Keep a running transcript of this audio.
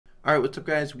Alright, what's up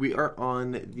guys? We are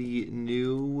on the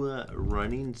new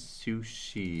running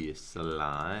sushi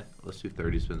slot. Let's do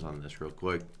 30 spins on this real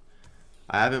quick.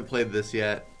 I haven't played this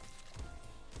yet.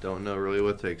 Don't know really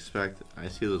what to expect. I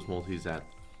see those multis at the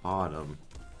bottom.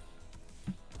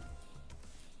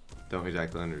 Don't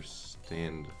exactly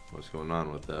understand what's going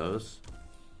on with those.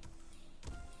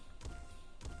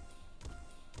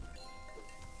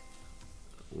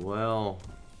 Well,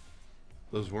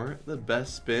 those weren't the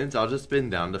best spins. I'll just spin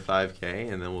down to 5K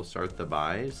and then we'll start the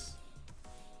buys.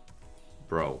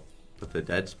 Bro, but the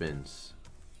dead spins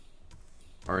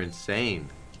are insane.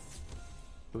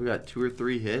 We got 2 or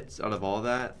 3 hits out of all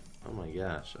that. Oh my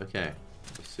gosh. Okay,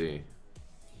 let's see.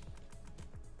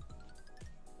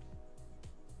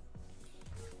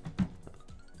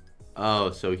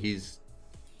 Oh, so he's...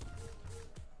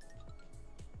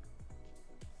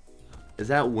 Is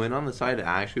that win on the side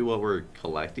actually what we're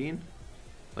collecting?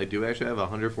 Like, do we actually have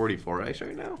 144x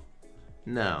right now?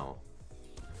 No.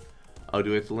 Oh, do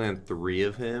we have to land 3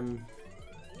 of him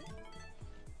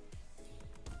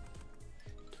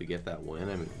to get that win?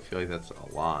 I mean, I feel like that's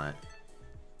a lot.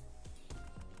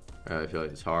 I feel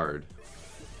like it's hard.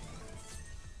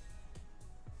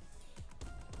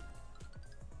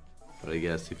 But I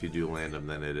guess if you do land him,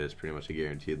 then it is pretty much a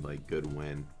guaranteed, like, good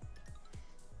win.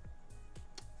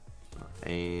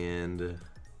 And...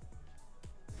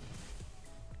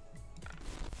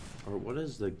 or what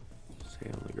does the say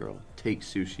on the girl? Take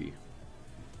sushi.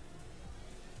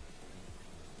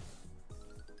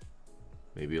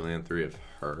 Maybe land 3 of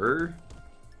her.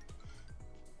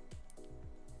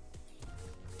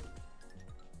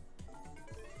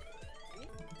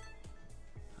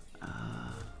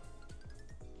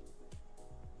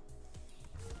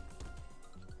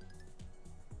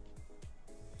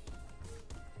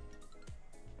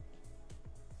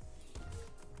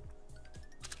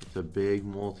 It's a big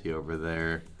multi over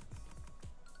there.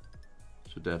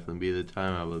 This would definitely be the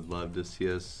time. I would love to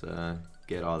see us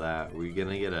get all that. Are we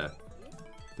gonna get a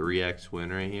 3x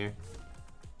win right here?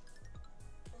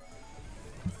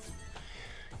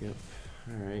 Yep.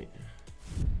 All right.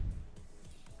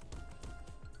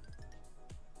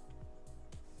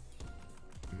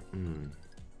 I mean,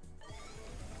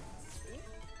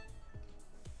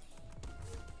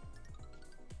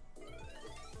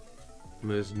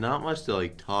 there's not much to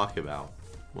like talk about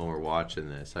when we're watching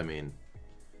this. I mean,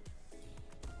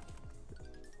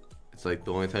 it's like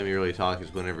the only time you really talk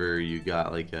is whenever you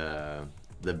got like the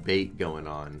bait going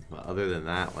on. But other than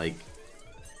that, like,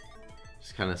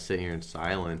 just kind of sit here in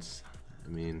silence. I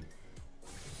mean,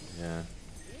 yeah.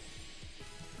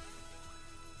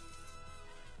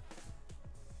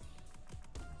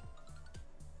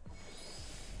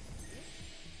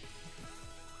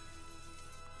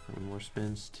 More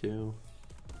spins too.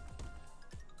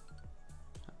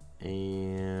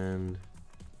 And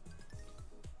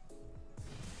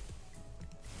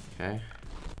okay.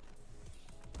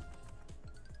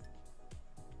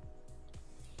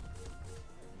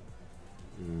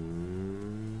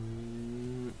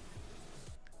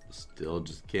 Still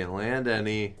just can't land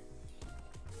any.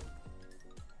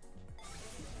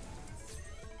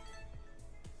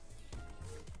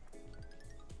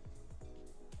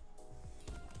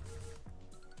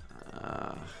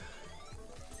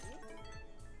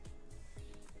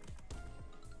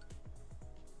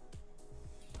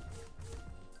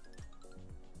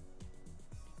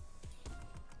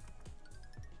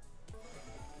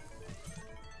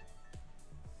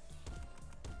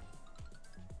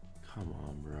 Come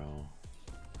on, bro.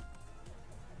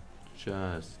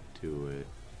 Just do it.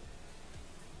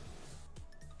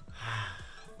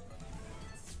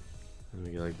 Let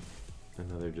me get like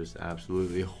another just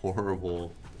absolutely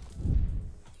horrible.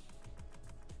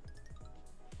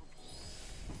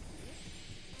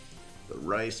 The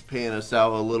rice pan us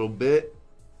out a little bit.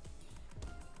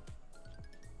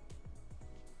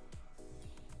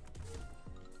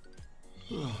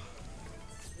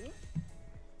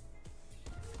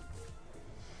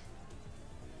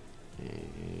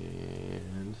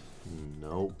 And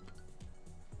nope.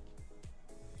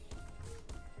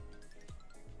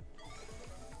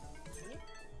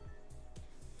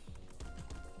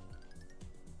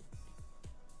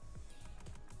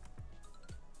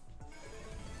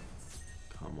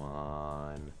 Come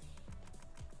on.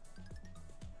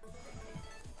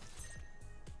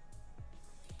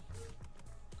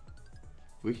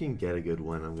 If we can get a good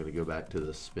win, I'm gonna go back to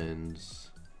the spins.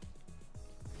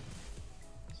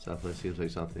 Definitely seems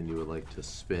like something you would like to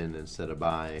spin instead of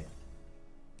buy.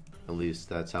 At least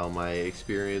that's how my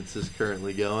experience is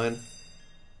currently going.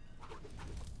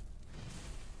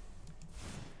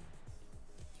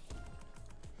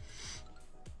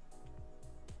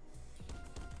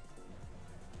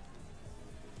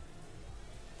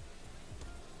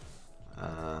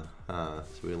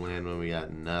 So we land when we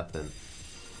got nothing.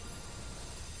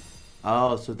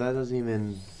 Oh, so that doesn't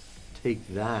even take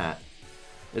that.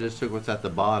 It just took what's at the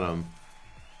bottom.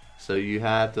 So you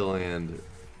have to land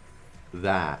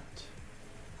that.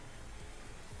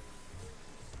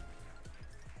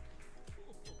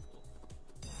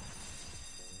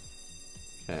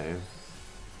 Okay.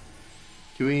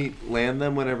 Can we land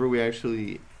them whenever we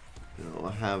actually,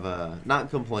 have a,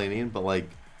 not complaining, but like,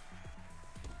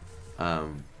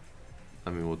 I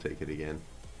mean, we'll take it again.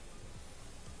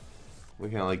 We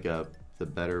kind of like the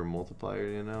better multiplier,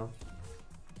 you know?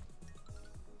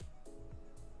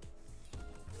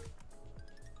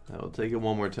 We'll take it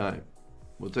one more time.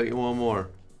 We'll take it one more.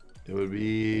 It would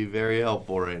be very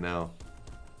helpful right now.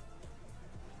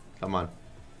 Come on.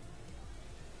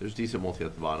 There's decent multi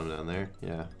at the bottom down there.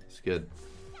 Yeah, it's good.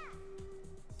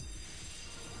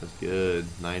 That's good.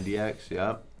 90x,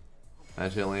 yep.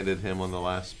 Actually, I landed him on the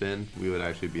last spin. We would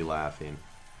actually be laughing.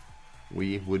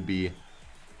 We would be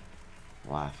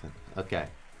laughing. Okay.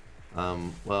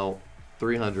 Well,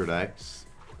 300x.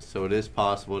 So it is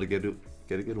possible to get a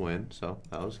good win. So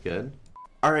that was good.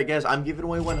 Alright guys, I'm giving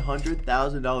away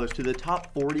 $100,000 to the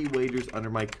top 40 wagers under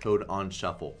my code on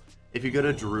Shuffle. If you go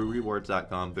to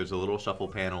drewrewards.com, there's a little Shuffle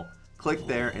panel. Click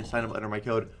there and sign up under my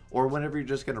code. Or whenever you're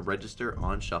just going to register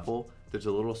on Shuffle, there's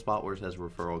a little spot where it says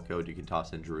referral code. You can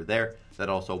toss in Drew there. That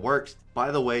also works.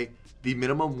 By the way, the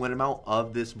minimum win amount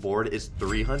of this board is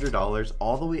 $300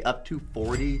 all the way up to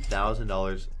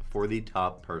 $40,000 for the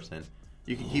top person.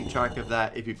 You can keep track of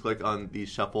that if you click on the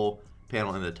Shuffle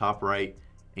panel in the top right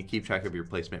and keep track of your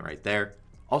placement right there.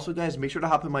 Also guys, make sure to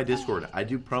hop in my Discord. I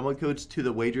do promo codes to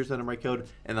the wagers under my code,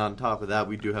 and on top of that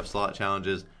we do have slot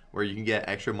challenges where you can get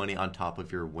extra money on top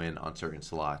of your win on certain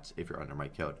slots if you're under my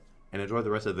code. And enjoy the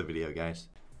rest of the video, guys.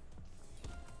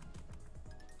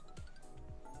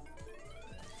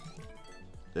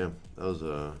 Damn, that was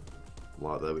a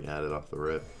lot that we added off the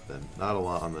rip. Then not a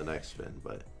lot on the next spin,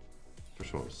 but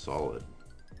first one was solid.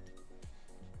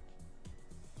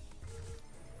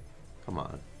 Come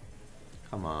on.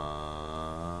 Come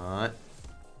on.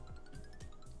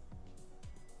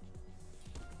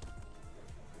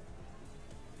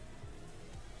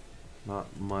 Not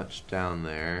much down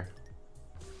there.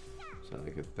 So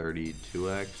like a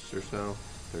 32x or so?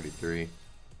 33.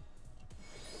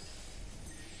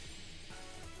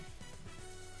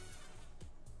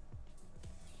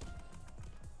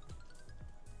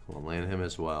 Come on, land him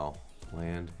as well.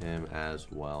 Land him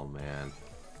as well, man.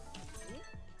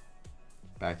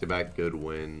 Back-to-back good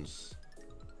wins.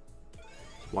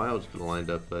 Wild's gonna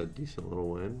lined up a decent little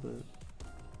win, but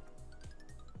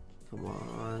come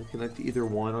on, connect to either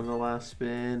one on the last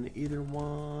spin. Either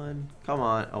one. Come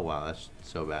on. Oh wow, that's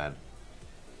so bad.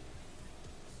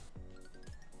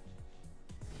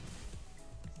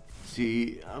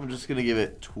 See, I'm just gonna give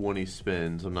it 20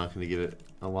 spins. I'm not gonna give it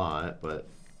a lot, but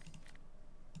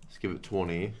let's give it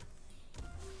 20.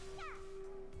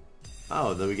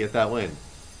 Oh, then we get that win.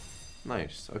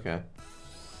 Nice, okay.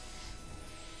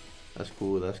 That's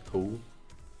cool, that's cool.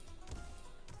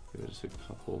 Give it just a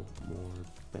couple more,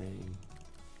 bang.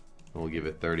 And we'll give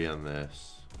it 30 on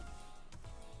this.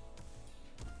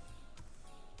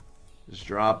 Just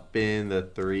drop in the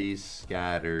 3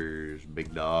 scatters,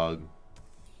 big dog.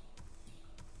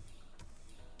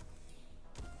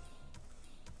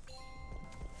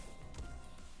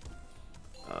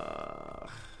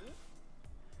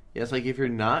 Yeah, it's like if you're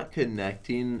not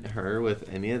connecting her with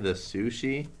any of the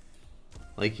sushi,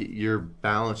 like your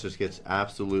balance just gets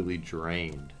absolutely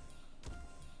drained.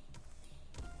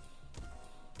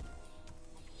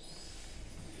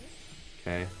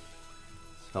 Okay,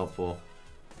 it's helpful.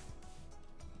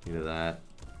 Look at that.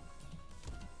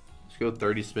 Let's go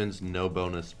 30 spins, no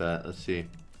bonus bet. Let's see.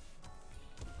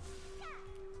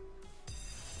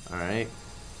 All right,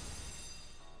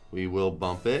 we will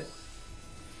bump it.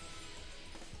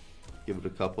 Give it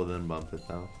a couple, then bump it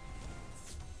though.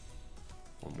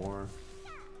 One more.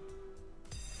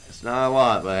 It's not a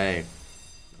lot, but hey,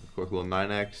 a quick little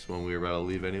 9x when we were about to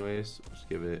leave anyways. Just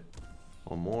give it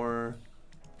one more.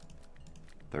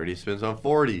 30 spins on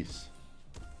 40s.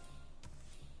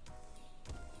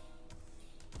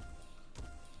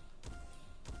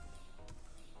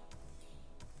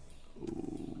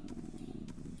 Ooh,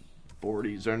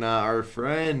 40s are not our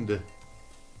friend.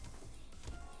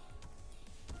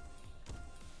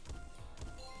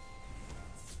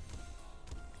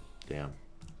 Damn.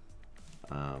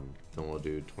 Then we'll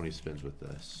do 20 spins with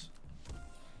this.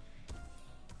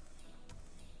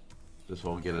 This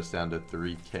will get us down to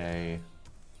 3K.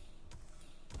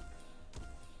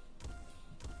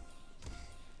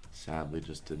 Sadly,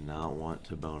 just did not want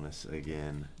to bonus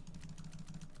again.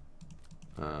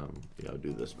 Yeah, I'll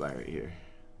do this buy right here.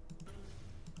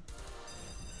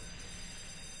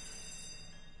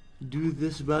 Do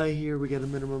this buy here. We got a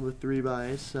minimum of 3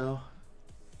 buys, so.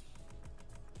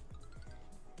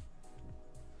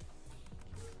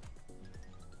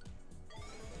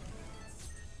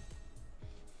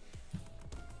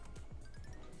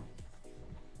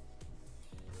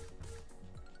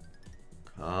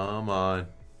 Come on.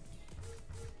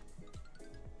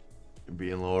 You're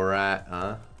being a little rat,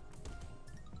 huh?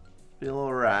 Being a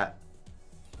little rat.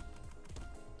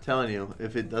 Telling you,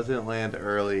 if it doesn't land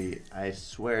early, I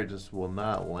swear it just will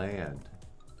not land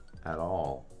at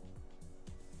all.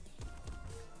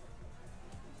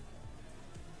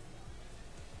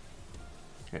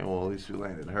 Okay, well, at least we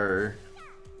landed her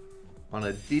on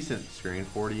a decent screen.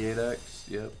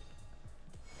 48x, yep.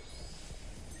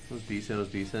 It was decent, it was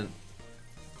decent.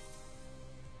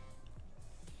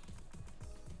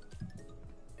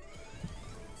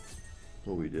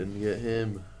 But we didn't get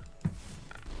him.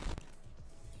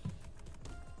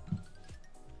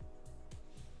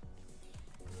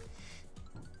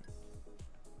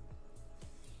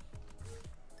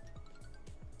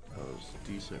 That was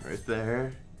decent right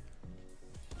there.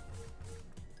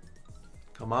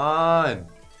 Come on.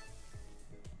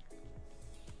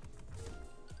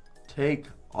 Take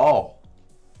all.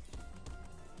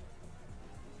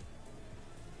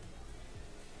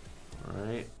 All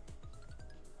right.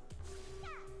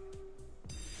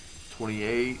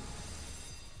 28.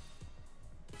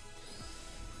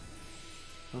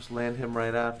 Let's land him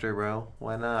right after, bro.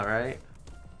 Why not, right?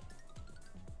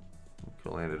 Could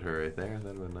have landed her right there.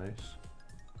 That'd have been nice.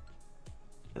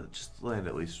 Yeah, just land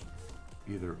at least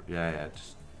either. Yeah,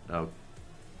 just. Oh.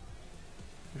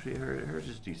 Actually, hers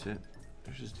is decent.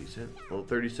 Hers is decent. Well,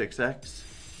 36x.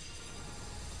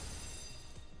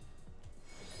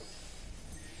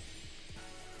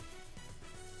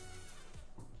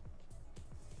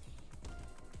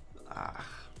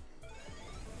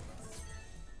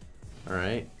 All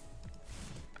right.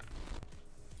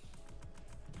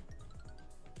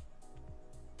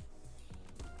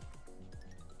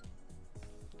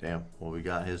 Damn. Well, we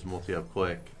got his multi up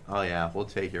quick. Oh yeah, we'll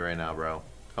take it right now, bro.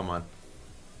 Come on.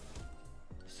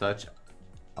 Such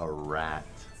a rat.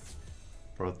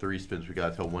 Bro, 3 spins. We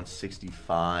got to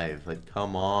 165. Like,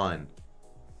 come on.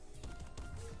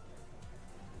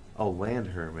 Oh, land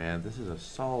her, man. This is a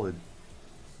solid.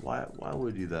 Why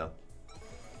would you though?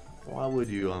 Why would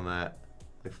you on that?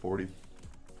 Like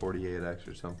 48x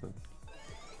or something.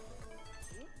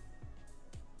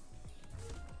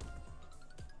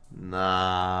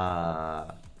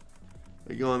 Nah.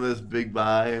 We go on this big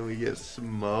buy and we get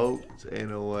smoked. Ain't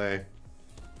no way.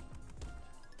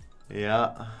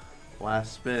 Yeah.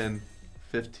 Last spin.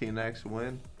 15x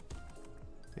win.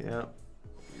 Yep.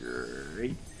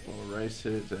 Great. Little rice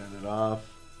hit to end it off.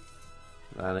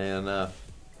 That ain't enough.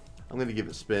 I'm going to give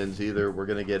it spins. Either we're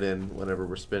going to get in whenever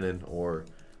we're spinning or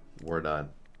we're done.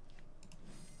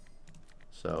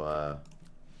 So,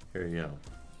 here you go.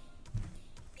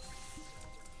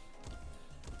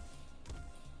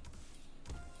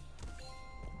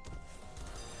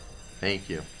 Thank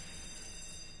you.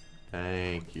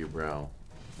 Thank you, bro.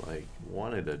 Like,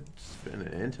 wanted to spin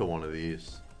it into one of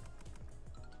these.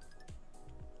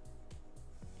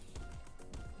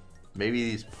 Maybe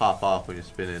these pop off when you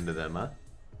spin into them, huh?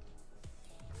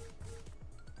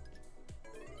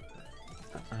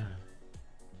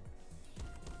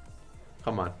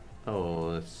 Come on.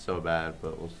 Oh, that's so bad,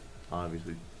 but we'll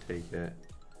obviously take it.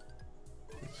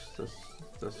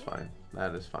 That's fine.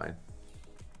 That is fine.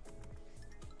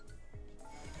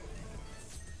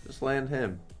 Just land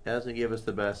him. He doesn't give us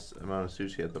the best amount of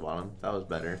sushi at the bottom. That was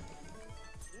better.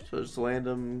 So just land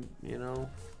him, you know.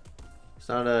 It's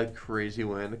not a crazy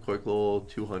win. A quick little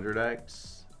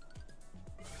 200x.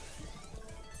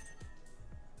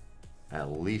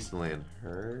 At least land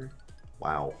her.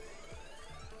 Wow.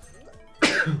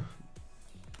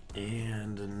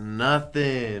 And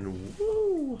nothing.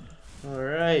 Woo.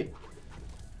 Alright.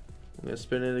 I'm going to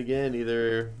spin it again.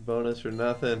 Either bonus or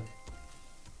nothing.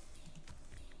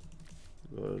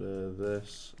 Go to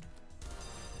this.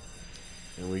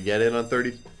 And we get in on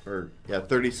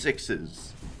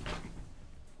 36s.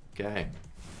 Okay.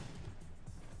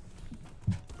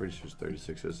 Pretty sure it's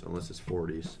 36s, unless it's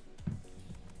 40s.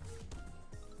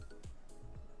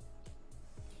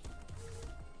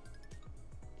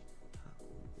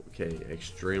 Okay,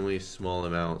 extremely small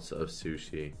amounts of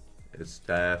sushi. It's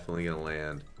definitely gonna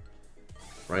land.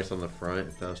 Rice on the front.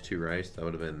 If that was 2 rice, that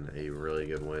would have been a really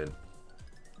good win.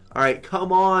 Alright,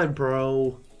 come on,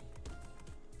 bro.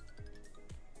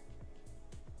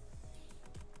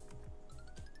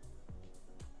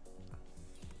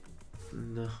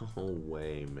 No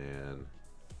way, man.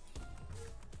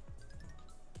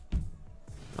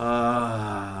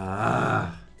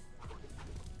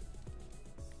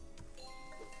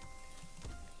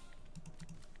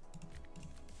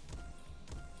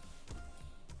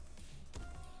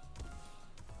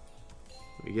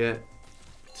 We get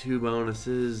 2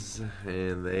 bonuses,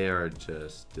 and they are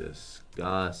just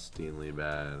disgustingly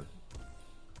bad.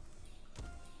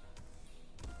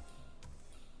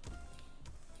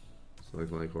 It's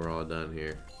looking like we're all done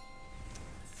here.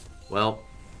 Well,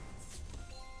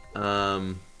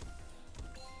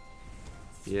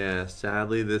 yeah,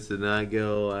 sadly this did not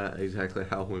go exactly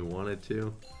how we wanted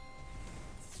to.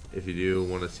 If you do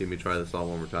want to see me try this all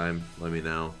one more time, let me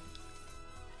know.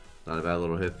 Not a bad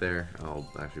little hit there. I'll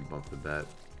actually bump the bet.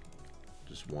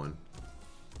 Just 1.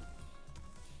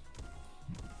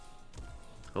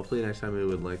 Hopefully next time it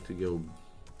would like to go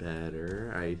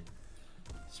better.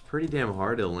 It's pretty damn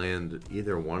hard to land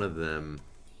either one of them.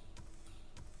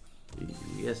 You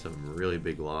get some really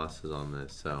big losses on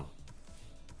this, so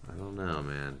I don't know,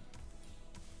 man.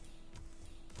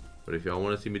 But if y'all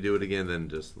want to see me do it again, then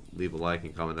just leave a like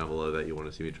and comment down below that you want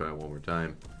to see me try it one more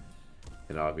time.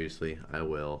 And obviously, I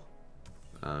will.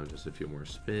 Just a few more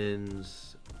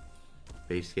spins.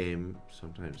 Base game,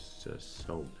 sometimes just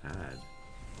so bad.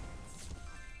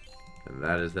 And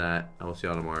that is that. I will see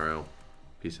y'all tomorrow.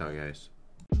 Peace out, guys.